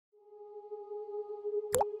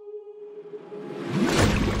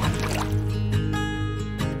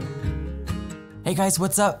Hey guys,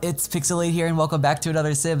 what's up? It's Pixelade here and welcome back to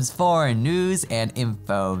another Sims 4 news and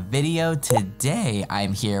info video. Today,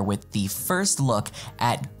 I'm here with the first look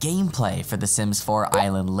at gameplay for the Sims 4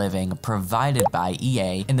 Island Living provided by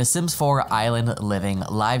EA in the Sims 4 Island Living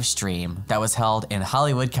live stream that was held in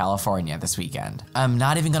Hollywood, California this weekend. I'm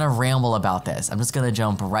not even gonna ramble about this. I'm just gonna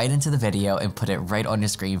jump right into the video and put it right on your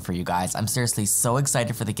screen for you guys. I'm seriously so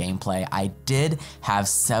excited for the gameplay. I did have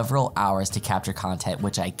several hours to capture content,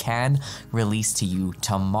 which I can release to you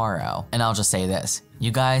tomorrow. And I'll just say this, you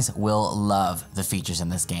guys will love the features in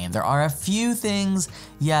this game. There are a few things,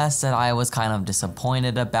 yes, that I was kind of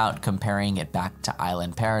disappointed about comparing it back to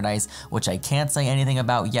Island Paradise, which I can't say anything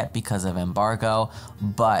about yet because of embargo,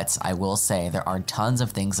 but I will say there are tons of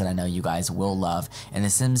things that I know you guys will love, and the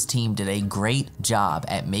Sims team did a great job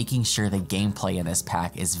at making sure the gameplay in this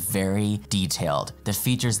pack is very detailed. The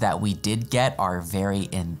features that we did get are very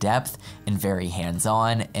in-depth and very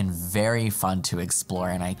hands-on and very fun to explore,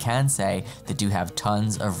 and I can say they do have tons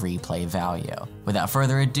of replay value. Without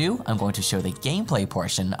further ado, I'm going to show the gameplay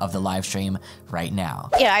portion of the live stream right now.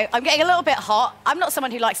 Yeah, I'm getting a little bit hot. I'm not someone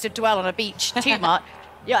who likes to dwell on a beach too much.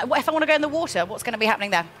 Yeah, if I want to go in the water, what's going to be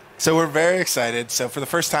happening there? So we're very excited. So for the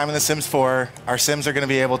first time in The Sims 4, our Sims are going to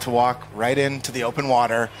be able to walk right into the open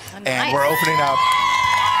water, and we're opening up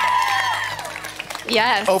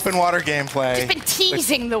open water gameplay. Just been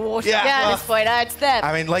teasing the water. Yeah, At well, this point, it's them.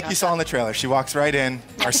 I mean, like you saw in the trailer, she walks right in.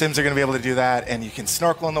 Our Sims are going to be able to do that, and you can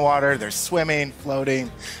snorkel in the water. There's swimming, floating,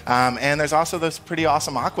 and there's also those pretty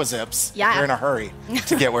awesome aqua zips. Yeah. You're in a hurry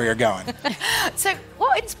to get where you're going. So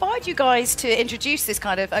what inspired you guys to introduce this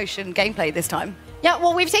kind of ocean gameplay this time? Yeah,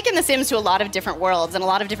 well, we've taken The Sims to a lot of different worlds and a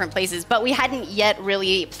lot of different places, but we hadn't yet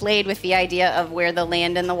really played with the idea of where the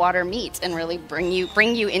land and the water meet and really bring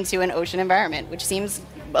you into an ocean environment, which seems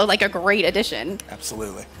like a great addition.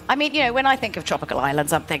 Absolutely. I mean, you know, when I think of tropical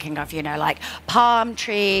islands, I'm thinking of, you know, like palm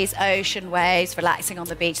trees, ocean waves, relaxing on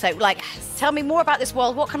the beach. So, like, tell me more about this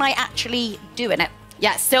world. What can I actually do in it?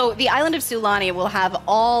 Yeah, so the island of Sulani will have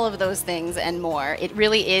all of those things and more. It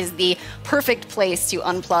really is the perfect place to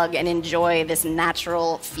unplug and enjoy this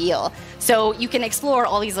natural feel. So you can explore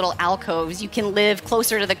all these little alcoves. You can live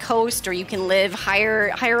closer to the coast, or you can live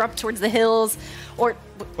higher up towards the hills, or...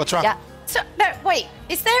 What's wrong? Yeah. So, no, wait,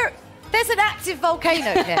 there's an active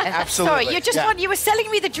volcano here. Absolutely. Sorry, you were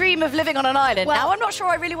selling me the dream of living on an island. Well, now I'm not sure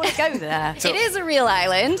I really want to go there. It is a real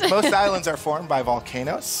island. Most islands are formed by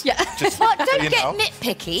volcanoes. Yeah. Just Well, so don't you get know.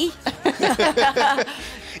 nitpicky.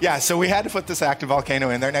 Yeah, so we had to put this active volcano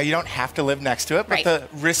in there. Now, you don't have to live next to it, but Right. the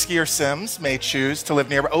riskier Sims may choose to live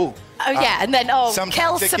nearby. Oh, yeah, and then, sometimes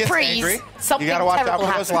Kel it gets surprise. angry. Something You got to watch out terrible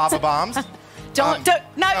for those happens. lava bombs. Don't do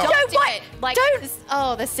what? it. Like, Don't.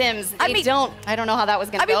 Oh, The Sims. I They mean- don't. I don't know how that was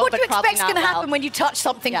going I to mean, go, what do but you probably expect's going to not happen well. when you touch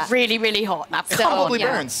something Yeah. really, really hot? It probably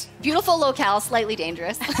yeah. burns. Beautiful locale, slightly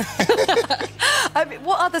dangerous. I mean,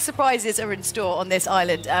 what other surprises are in store on this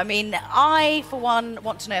island? I mean, I, for one,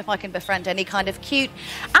 want to know if I can befriend any kind of cute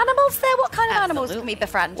animals there. What kind of animals can we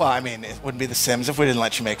befriend? Well, I mean, it wouldn't be The Sims if we didn't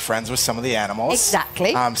let you make friends with some of the animals.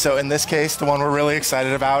 Exactly. So in this case, the one we're really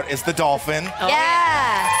excited about is the dolphin.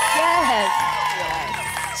 Yes.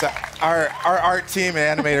 So our art team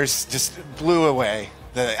and animators just blew away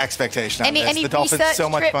the expectation of this. Any The dolphin's research so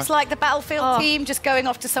much trips fun. like the Battlefield team, just going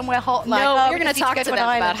off to somewhere hot? Like, No, oh, you're we going to need talk to go them an about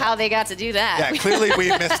island. how they got to do that. Yeah, clearly we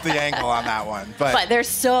missed the angle on that one. But they're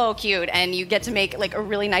so cute, and you get to make like a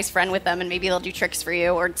really nice friend with them, and maybe they'll do tricks for you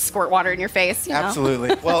or squirt water in your face. You know?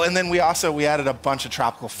 Absolutely. Well, and then we added a bunch of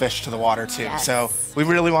tropical fish to the water too. Yes. So we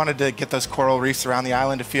really wanted to get those coral reefs around the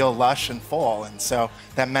island to feel lush and full, and so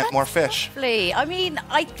that meant more fish. Lovely. I mean,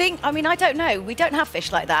 I don't know. We don't have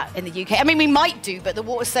fish like that in the UK. I mean, we might do, but the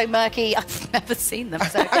water's so murky. I've never seen them.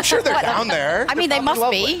 So I'm sure they're down there. I mean, They're they must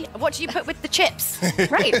probably be. What do you put with the chips?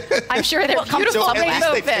 Right. I'm sure they're beautiful. So at least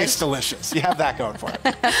rainbow they fish. taste delicious. You have that going for it.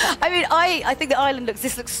 I mean, I think the island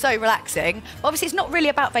looks so relaxing. Obviously, it's not really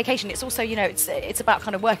about vacation. It's also, you know, it's about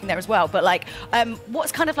kind of working there as well. But like,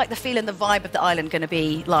 what's kind of like the feel and the vibe of the island going to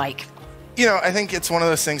be like? You know, I think it's one of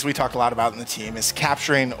those things we talk a lot about in the team is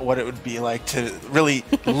capturing what it would be like to really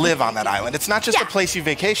live on that island. It's not just a place you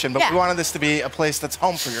vacation, but we wanted this to be a place that's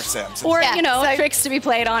home for your Sims. Or, Yeah, you know, so- tricks to be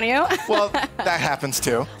played on you. Well, that happens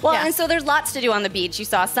too. Well, Yeah. and so there's lots to do on the beach. You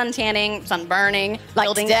saw sun tanning, sun burning, Like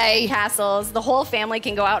building today. castles. The whole family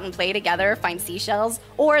can go out and play together, find seashells,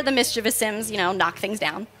 or the mischievous Sims, you know, knock things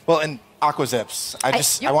down. Well, and aqua zips. I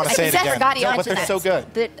want to say it again. forgot you No, but mentioned they're so good.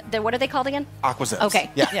 The what are they called again? Aqua zips.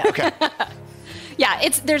 Okay. Yeah. Okay. Yeah,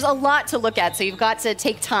 there's a lot to look at, so you've got to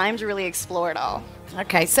take time to really explore it all.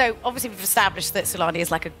 Okay, so obviously we've established that Sulani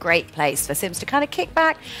is like a great place for Sims to kind of kick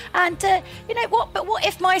back and, you know, but what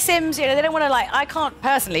if my Sims, you know, they don't want to I can't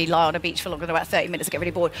personally lie on a beach for longer than about 30 minutes and get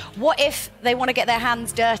really bored. What if they want to get their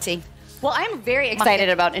hands dirty? Well, I'm very excited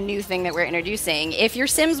about a new thing that we're introducing. If your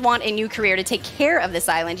Sims want a new career to take care of this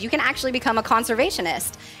island, you can actually become a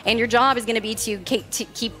conservationist. And your job is going to be to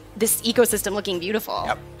keep this ecosystem looking beautiful.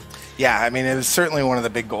 Yep. Yeah, I mean, it was certainly one of the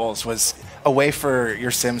big goals was a way for your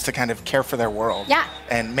Sims to kind of care for their world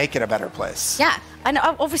and make it a better place. Yeah, and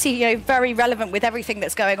obviously, you know, very relevant with everything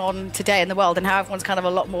that's going on today in the world and how everyone's kind of a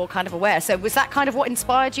lot more kind of aware. So was that kind of what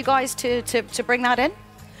inspired you guys to bring that in?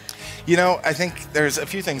 You know, I think there's a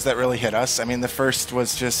few things that really hit us. I mean, the first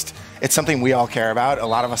was just, it's something we all care about. A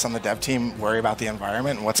lot of us on the dev team worry about the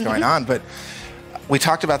environment and what's going on, but we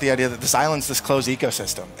talked about the idea that this island's this closed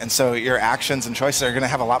ecosystem, and so your actions and choices are going to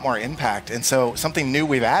have a lot more impact. And so something new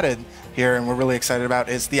we've added here and we're really excited about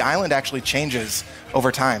is the island actually changes over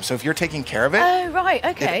time. So if you're taking care of it,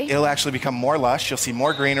 it'll actually become more lush. You'll see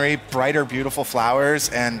more greenery, brighter, beautiful flowers,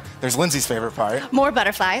 and there's Lindsay's favorite part. More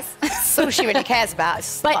butterflies. So she really cares about.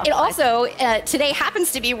 But it also, today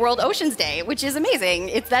happens to be World Oceans Day, which is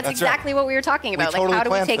amazing. That's exactly what we were talking about. Totally how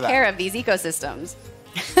do we take care of these ecosystems?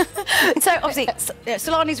 So obviously,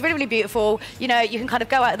 Sulani's really, really beautiful. You know, you can kind of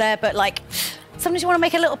go out there, but like, sometimes you want to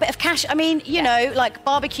make a little bit of cash. I mean, you know, like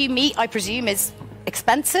barbecue meat, I presume, is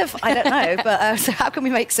expensive. I don't know, but so how can we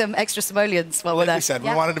make some extra simoleons while we're there? Like we said,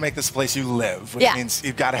 we wanted to make this a place you live, which means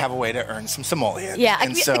you've got to have a way to earn some simoleons. Yeah,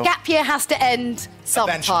 and so the gap year has to end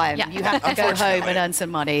sometime. Eventually. You have to go home and earn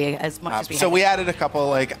some money as much as we So we added a couple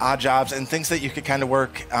like odd jobs and things that you could kind of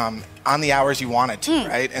work on the hours you wanted to,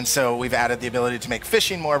 right? And so we've added the ability to make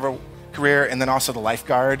fishing more of a career, and then also the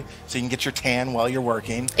lifeguard, so you can get your tan while you're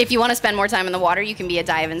working. If you want to spend more time in the water, you can be a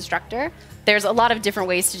dive instructor. There's a lot of different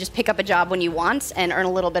ways to just pick up a job when you want and earn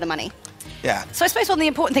a little bit of money. Yeah. So I suppose one of the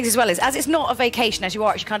important things as well is, as it's not a vacation, as you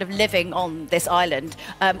are actually kind of living on this island,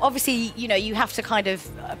 obviously, you know, you have to kind of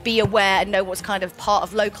be aware and know what's kind of part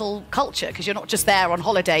of local culture, because you're not just there on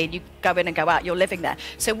holiday and you go in and go out, you're living there.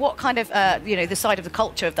 So what kind of, you know, the side of the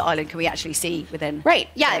culture of the island can we actually see within? Right,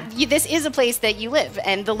 yeah, this is a place that you live,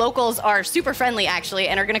 and the locals are super friendly, actually,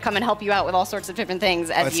 and are going to come and help you out with all sorts of different things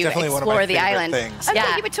as you explore the island.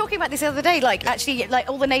 Yeah, you were talking about this the other day, like, actually, like,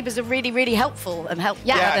 all the neighbors are really, really helpful and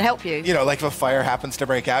help you. You know, like if a fire happens to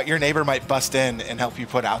break out, your neighbor might bust in and help you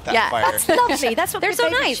put out that fire. That's lovely. That's what they're so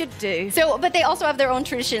nice. Should do. So, but they also have their own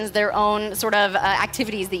traditions, their own sort of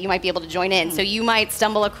activities that you might be able to join in. So you might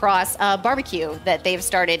stumble across a barbecue that they've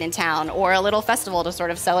started in town, or a little festival to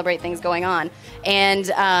sort of celebrate things going on. And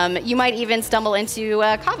you might even stumble into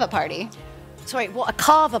a kava party. Sorry, what, a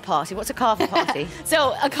kava party? What's a kava party?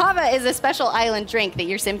 So a kava is a special island drink that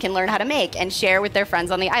your sim can learn how to make and share with their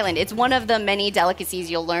friends on the island. It's one of the many delicacies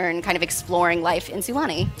you'll learn kind of exploring life in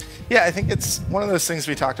Sulani. Yeah, I think it's one of those things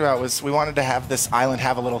we talked about was we wanted to have this island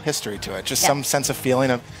have a little history to it, just some sense of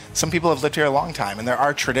feeling of some people have lived here a long time, and there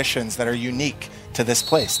are traditions that are unique to this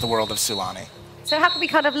place, the world of Sulani. So how can we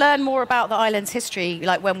kind of learn more about the island's history,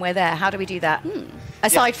 like when we're there? How do we do that?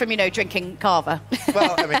 Aside from, you know, drinking kava.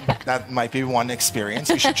 Well, I mean, that might be one experience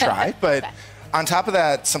you should try. But on top of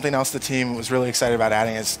that, something else the team was really excited about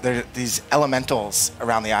adding is there are these elementals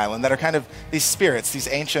around the island that are kind of these spirits, these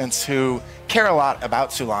ancients who care a lot about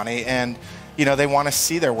Sulani, and, you know, they want to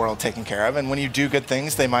see their world taken care of. And when you do good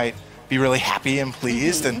things, they might be really happy and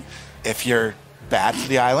pleased. And if you're bad to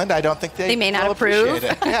the island, I don't think they may not approve.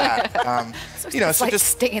 Appreciate it. Yeah. You know, so like just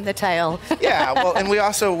stinging the tail. Yeah. Well, and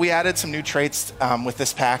we added some new traits with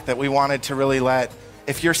this pack that we wanted to really let,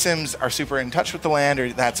 if your Sims are super in touch with the land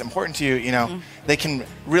or that's important to you, you know, they can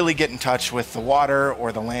really get in touch with the water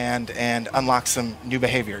or the land and unlock some new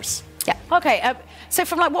behaviors. Yeah. Okay. So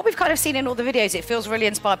from like what we've kind of seen in all the videos, it feels really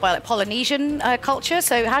inspired by like Polynesian culture.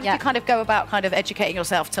 So how did you kind of go about kind of educating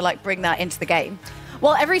yourself to like bring that into the game?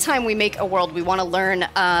 Well, every time we make a world, we want to learn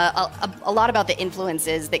a lot about the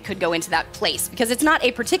influences that could go into that place, because it's not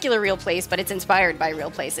a particular real place, but it's inspired by real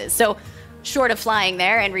places. So short of flying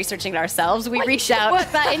there and researching it ourselves, we reached out.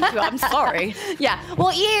 Work that into it. I'm sorry. Yeah.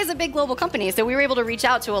 Well, EA is a big global company, so we were able to reach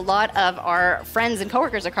out to a lot of our friends and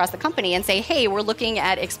coworkers across the company and say, hey, we're looking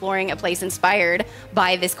at exploring a place inspired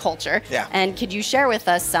by this culture. Yeah. And could you share with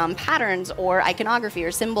us some patterns or iconography or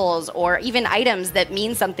symbols or even items that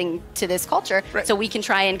mean something to this culture, so we can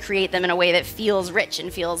try and create them in a way that feels rich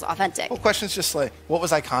and feels authentic? Well, questions just like, what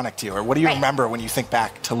was iconic to you? Or what do you remember when you think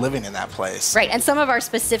back to living in that place? Right. And some of our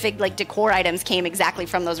specific like decor decor items came exactly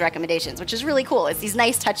from those recommendations, which is really cool. It's these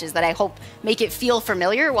nice touches that I hope make it feel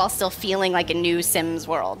familiar while still feeling like a new Sims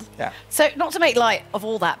world. Yeah. So not to make light of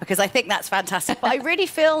all that, because I think that's fantastic, but I really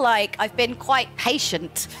feel like I've been quite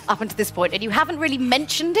patient up until this point, and you haven't really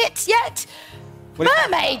mentioned it yet.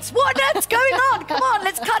 Mermaids! What's going on? Come on,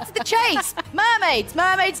 let's cut to the chase. Mermaids!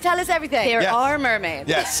 Mermaids, tell us everything. There are mermaids.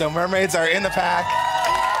 Yes, so mermaids are in the pack.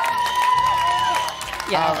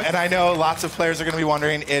 Yes. And I know lots of players are going to be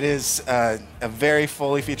wondering, it is a very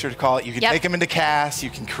fully featured call. You can take them into cast, you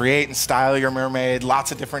can create and style your mermaid,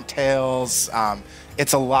 lots of different tails.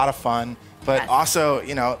 It's a lot of fun, but also,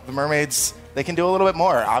 you know, the mermaids, they can do a little bit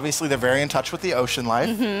more. Obviously, they're very in touch with the ocean life.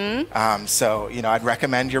 So, you know, I'd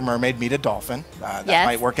recommend your mermaid meet a dolphin. That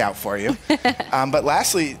might work out for you. But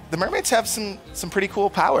lastly, the mermaids have some pretty cool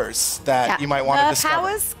powers that you might want to discover.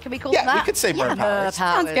 Powers? Can we call them that? Yeah, we could say mer powers.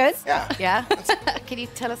 Sounds good. Yeah. Can you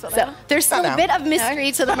tell us what they are? There's still a bit of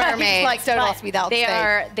mystery to the mermaids. Like, don't ask me that.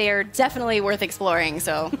 They are definitely worth exploring,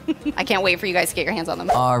 so I can't wait for you guys to get your hands on them.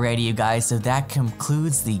 Alrighty, you guys, so that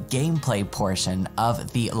concludes the gameplay portion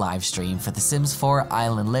of the live stream for the Sims 4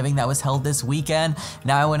 Island Living that was held this weekend.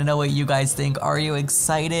 Now I want to know what you guys think. Are you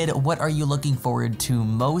excited? What are you looking forward to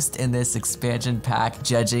most in this expansion pack,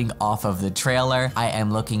 judging off of the trailer? I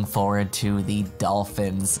am looking forward to the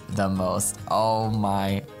dolphins the most. Oh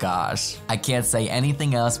my gosh. I can't say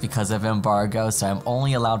anything else because of embargo, so I'm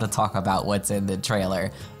only allowed to talk about what's in the trailer.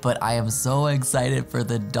 But I am so excited for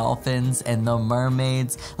the dolphins and the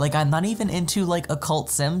mermaids. Like, I'm not even into like occult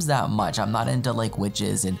Sims that much. I'm not into like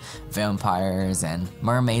witches and vampires and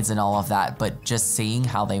mermaids and all of that, but just seeing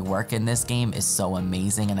how they work in this game is so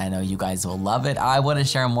amazing, and I know you guys will love it. I want to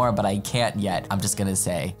share more, but I can't yet. I'm just gonna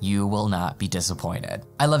say, you will not be disappointed.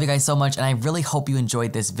 I love you guys so much, and I really hope you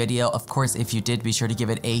enjoyed this video. Of course, if you did, be sure to give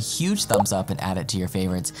it a huge thumbs up and add it to your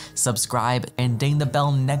favorites. Subscribe and ding the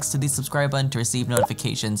bell next to the subscribe button to receive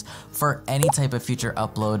notifications for any type of future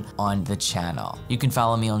upload on the channel. You can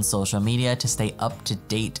follow me on social media to stay up to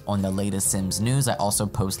date on the latest Sims news. I also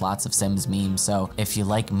post lots of Sims memes, so if you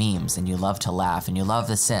like memes and you love to laugh and you love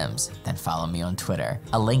The Sims, then follow me on Twitter.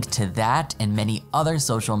 A link to that and many other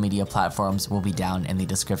social media platforms will be down in the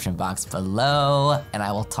description box below, and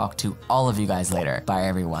I will talk to all of you guys later. Bye,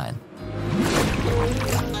 everyone.